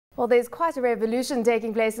Well, there's quite a revolution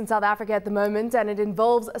taking place in South Africa at the moment, and it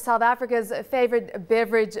involves South Africa's favorite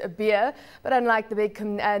beverage, beer. But unlike the big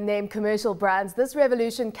name commercial brands, this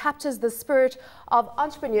revolution captures the spirit of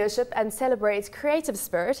entrepreneurship and celebrates creative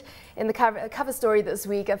spirit. In the cover story this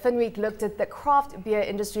week, FinWeek looked at the craft beer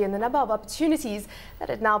industry and the number of opportunities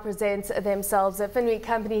that it now presents themselves. FinWeek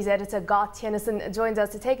Companies editor Garth Tennyson joins us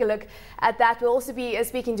to take a look at that. We'll also be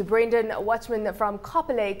speaking to Brendan Watchman from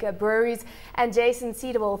Copper Lake Breweries and Jason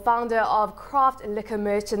Cedarwell, founder of Craft Liquor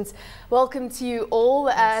Merchants. Welcome to you all.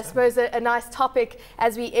 I suppose a nice topic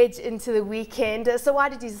as we edge into the weekend. So why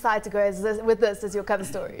did you decide to go with this as your cover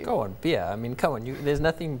story? Go on, beer. I mean, come on. There's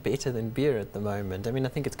nothing better than beer at the moment. I mean, I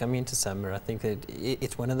think it's coming into summer. I think that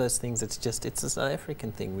it's one of those things. It's a South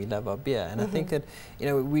African thing. We love our beer, and I think that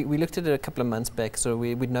we looked at it a couple of months back. So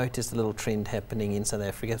we'd noticed a little trend happening in South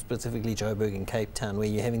Africa, specifically Joburg and Cape Town, where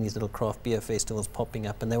you're having these little craft beer festivals popping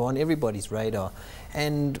up, and they were on everybody's radar.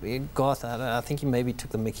 And Garth, I think he maybe took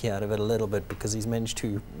the mickey out of it a little bit because he's managed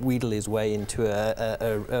to wheedle his way into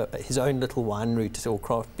his own little wine route or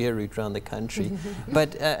craft beer route around the country.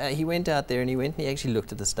 But he went out there and he actually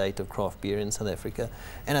looked at the state of craft beer in South Africa.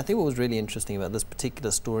 And I think what was really interesting about this particular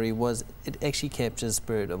story was it actually captures the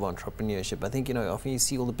spirit of entrepreneurship. I think, often you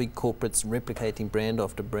see all the big corporates replicating brand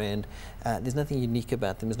after brand. There's nothing unique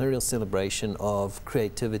about them. There's no real celebration of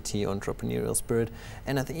creativity, entrepreneurial spirit.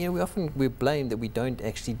 And I think, we're blamed that we don't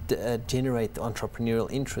actually generate the entrepreneurial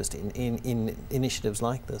interest in initiatives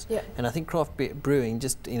like this. Yeah. And I think craft brewing,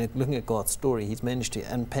 just looking at Garth's story, he's managed to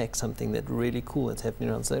unpack something that really cool that's happening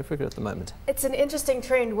around South Africa at the moment. It's an interesting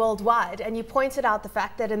trend worldwide, and you pointed out the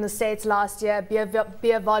fact that in the States last year,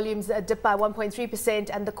 beer volumes dipped by 1.3%,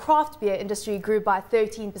 and the craft beer industry grew by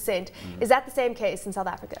 13%. Is that the same case in South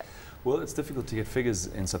Africa? Well, it's difficult to get figures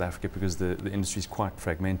in South Africa because the industry is quite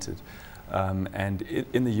fragmented. And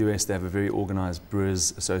in the US, they have a very organized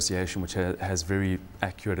Brewers Association, which has very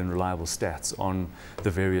accurate and reliable stats on the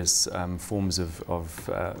various forms of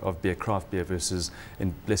beer, craft beer versus,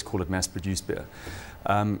 let's call it mass-produced beer.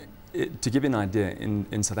 To give you an idea,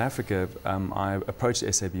 in South Africa, I approached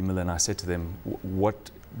SAB Miller and I said to them,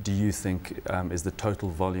 what do you think is the total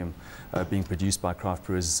volume being produced by craft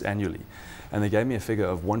brewers annually? And they gave me a figure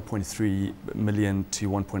of 1.3 million to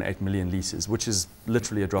 1.8 million litres, which is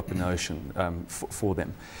literally a drop in the ocean for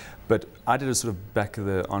them. But I did a sort of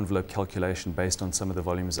back-of-the-envelope calculation based on some of the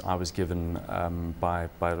volumes I was given by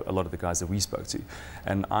a lot of the guys that we spoke to.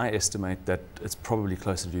 And I estimate that it's probably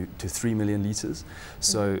closer to 3 million litres.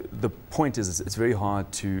 So the point is, it's very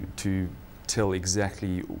hard to tell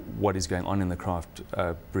exactly what is going on in the craft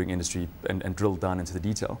brewing industry and drill down into the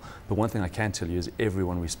detail. But one thing I can tell you is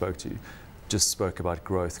everyone we spoke to just spoke about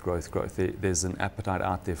growth, growth, growth. There's an appetite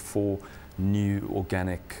out there for new,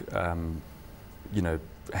 organic,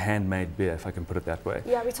 handmade beer, if I can put it that way.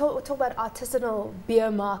 Yeah, we talk about artisanal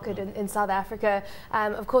beer market in South Africa.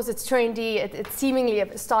 Of course, it's trendy. It seemingly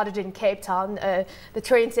started in Cape Town, the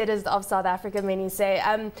trendsetters of South Africa, many say.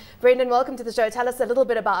 Brendan, welcome to the show. Tell us a little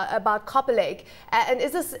bit about Copper Lake. And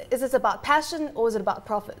is this about passion or is it about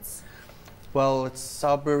profits? Well,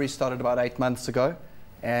 our brewery started about 8 months ago,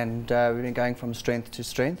 and we've been going from strength to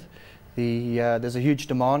strength. There's a huge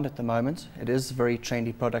demand at the moment. It is a very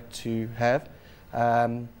trendy product to have.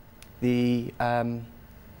 Don't be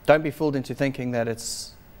fooled into thinking that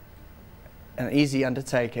it's an easy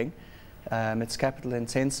undertaking. It's capital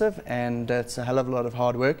intensive and it's a hell of a lot of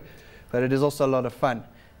hard work, but it is also a lot of fun.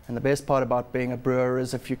 And the best part about being a brewer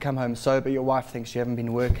is if you come home sober, your wife thinks you haven't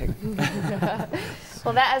been working.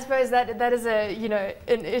 Well, I suppose that is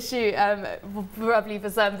an issue probably for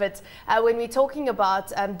some. But when we're talking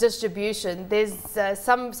about distribution, there's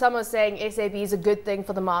some are saying SAB is a good thing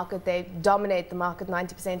for the market. They dominate the market,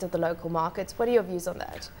 90% of the local market. What are your views on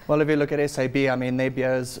that? Well, if you look at SAB, I mean, their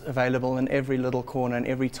beer is available in every little corner, in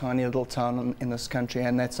every tiny little town in this country,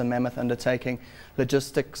 and that's a mammoth undertaking.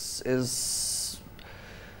 Logistics is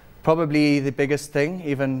probably the biggest thing.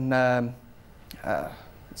 Even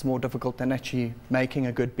it's more difficult than actually making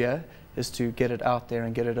a good beer, is to get it out there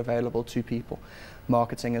and get it available to people.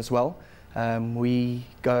 Marketing as well. We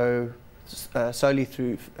go solely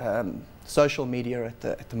through social media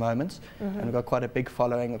at the moment, and we've got quite a big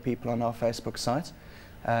following of people on our Facebook site,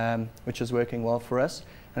 which is working well for us.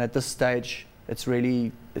 And at this stage, it's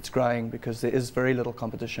growing because there is very little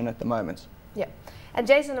competition at the moment. Yeah. And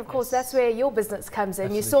Jason, of course, that's where your business comes in.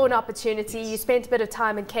 Absolutely. You saw an opportunity. Yes. You spent a bit of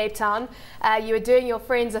time in Cape Town. You were doing your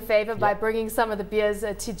friends a favour by bringing some of the beers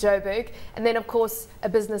to Joburg, and then, of course, a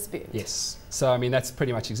business boom. Yes. So, I mean, that's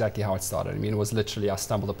pretty much exactly how it started. I mean, it was literally, I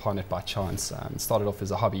stumbled upon it by chance. It started off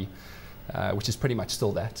as a hobby, which is pretty much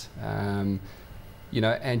still that. you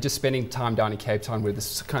know, and just spending time down in Cape Town where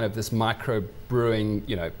this kind of this micro brewing,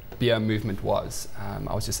 you know, beer movement was,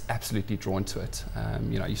 I was just absolutely drawn to it.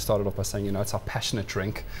 You know, you started off by saying, you know, it's our passionate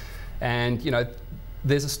drink, and, you know,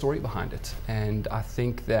 there's a story behind it. And I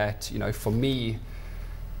think that, you know, for me,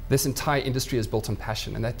 this entire industry is built on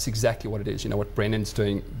passion, and that's exactly what it is. You know, what Brennan's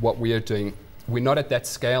doing, what we are doing, we're not at that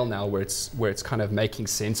scale now where it's kind of making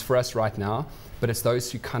sense for us right now, but it's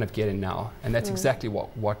those who kind of get in now. And that's exactly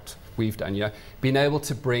what we've done. You know, being able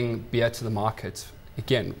to bring beer to the market,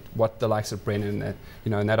 again, what the likes of Brennan and,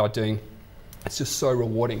 you know, and that are doing, it's just so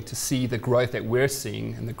rewarding to see the growth that we're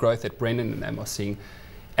seeing and the growth that Brennan and them are seeing.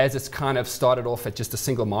 As it's kind of started off at just a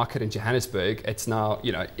single market in Johannesburg, it's now,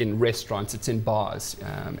 you know, in restaurants, it's in bars,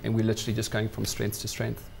 and we're literally just going from strength to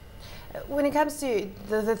strength. When it comes to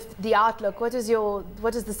the outlook, what is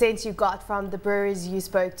the sense you got from the breweries you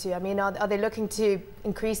spoke to? I mean, are they looking to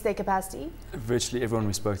increase their capacity? Virtually everyone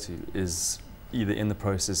we spoke to is either in the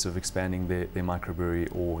process of expanding their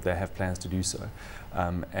microbrewery, or they have plans to do so.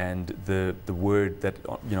 And the word that,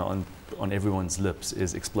 you know, on everyone's lips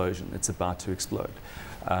is explosion. It's about to explode.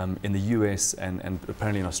 In the US and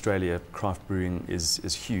apparently in Australia, craft brewing is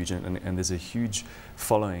huge, and there's a huge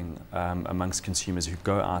following amongst consumers who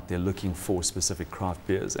go out there looking for specific craft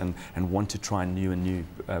beers and want to try new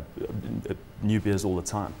beers all the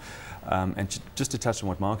time. And just to touch on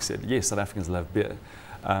what Mark said, yes, South Africans love beer.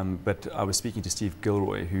 But I was speaking to Steve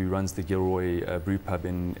Gilroy, who runs the Gilroy Brew Pub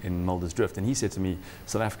in Mulder's Drift, and he said to me,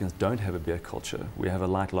 South Africans don't have a beer culture, we have a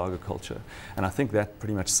light lager culture. And I think that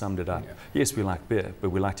pretty much summed it up. Yeah. Yes, we like beer,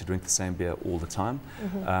 but we like to drink the same beer all the time.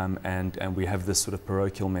 And we have this sort of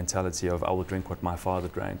parochial mentality of, I will drink what my father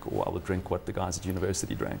drank, or I will drink what the guys at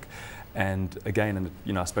university drank. And again,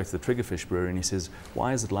 you know, I spoke to the Triggerfish brewer, and he says,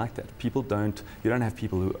 why is it like that? You don't have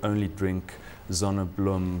people who only drink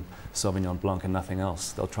Zonneblum, Sauvignon Blanc and nothing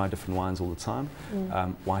else. They'll try different wines all the time.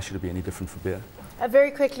 Why should it be any different for beer?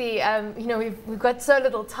 Very quickly, you know, we've got so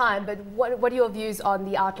little time, but what are your views on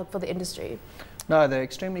the outlook for the industry? No, they're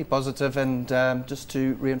extremely positive, and just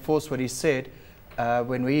to reinforce what he said,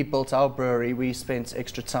 when we built our brewery, we spent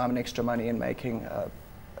extra time and extra money in making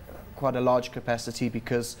quite a large capacity,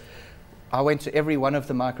 because I went to every one of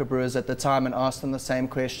the microbrewers at the time and asked them the same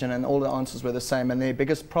question, and all the answers were the same, and their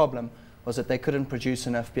biggest problem was that they couldn't produce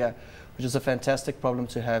enough beer, which is a fantastic problem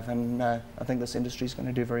to have, and I think this industry is going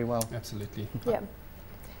to do very well. Absolutely. Yeah.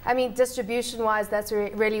 I mean, distribution-wise, that's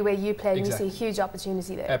really where you play, and exactly. you see a huge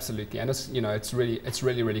opportunity there. Absolutely, and it's, you know, it's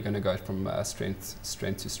really going to go from strength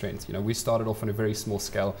to strength. You know, we started off on a very small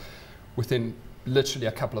scale. Within literally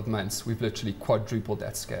a couple of months, we've literally quadrupled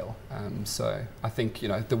that scale. So I think, you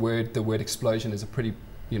know, the word explosion is a pretty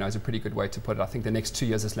good way to put it. I think the next 2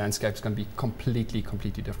 years, this landscape is going to be completely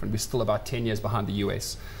different. We're still about 10 years behind the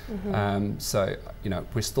US. So, you know,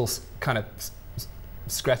 we're still kind of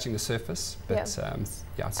scratching the surface, but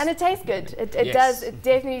yeah. And it tastes good. It yes.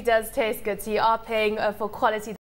 definitely does taste good. So you are paying for quality.